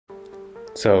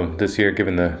So this year,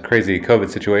 given the crazy COVID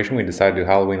situation, we decided to do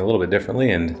Halloween a little bit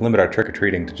differently and limit our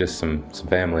trick-or-treating to just some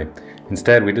family.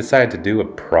 Instead, we decided to do a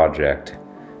project.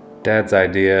 Dad's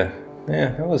idea,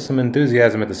 there was some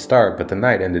enthusiasm at the start, but the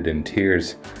night ended in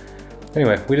tears.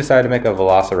 Anyway, we decided to make a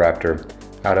Velociraptor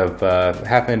out of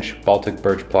half-inch Baltic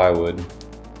birch plywood.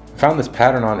 I found this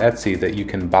pattern on Etsy that you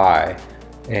can buy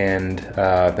and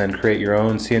then create your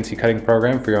own CNC cutting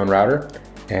program for your own router,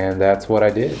 and that's what I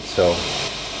did. So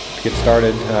to get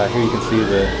started, here you can see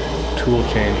the tool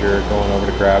changer going over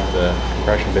to grab the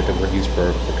compression bit that we're used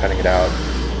for cutting it out.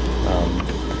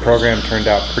 The program turned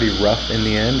out pretty rough in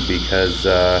the end because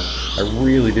I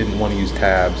really didn't want to use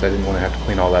tabs. I didn't want to have to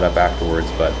clean all that up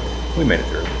afterwards, but we made it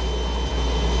through.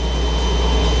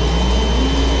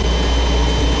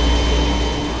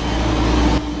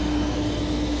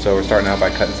 So we're starting out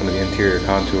by cutting some of the interior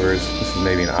contours. This is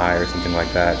maybe an eye or something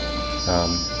like that.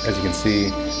 As you can see,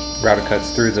 router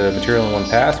cuts through the material in one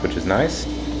pass, which is nice,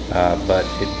 but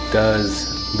it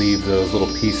does leave those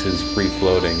little pieces free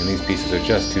floating, and these pieces are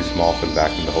just too small for the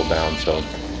vacuum to hold down. So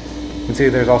you can see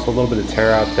there's also a little bit of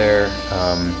tear out there.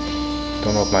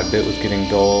 Don't know if my bit was getting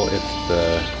dull,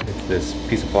 if this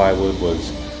piece of plywood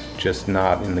was just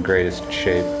not in the greatest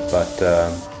shape, but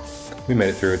we made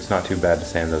it through. It's not too bad to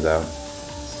sand those out.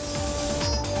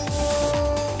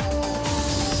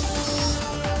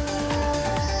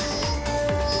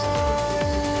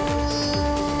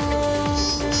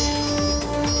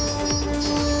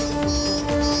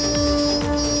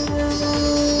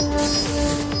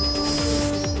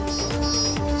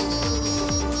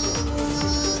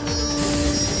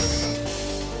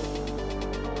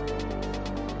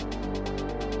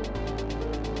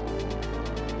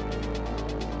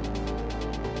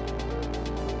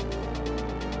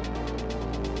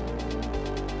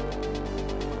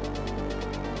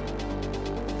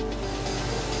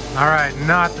 Alright,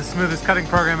 not the smoothest cutting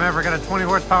program ever. Got a 20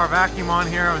 horsepower vacuum on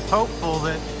here. I was hopeful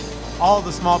that all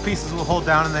the small pieces will hold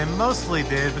down, and they mostly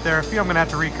did, but there are a few I'm going to have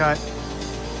to recut.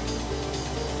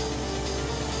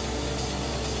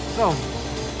 So,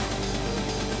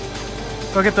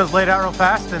 go get those laid out real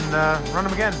fast and run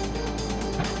them again.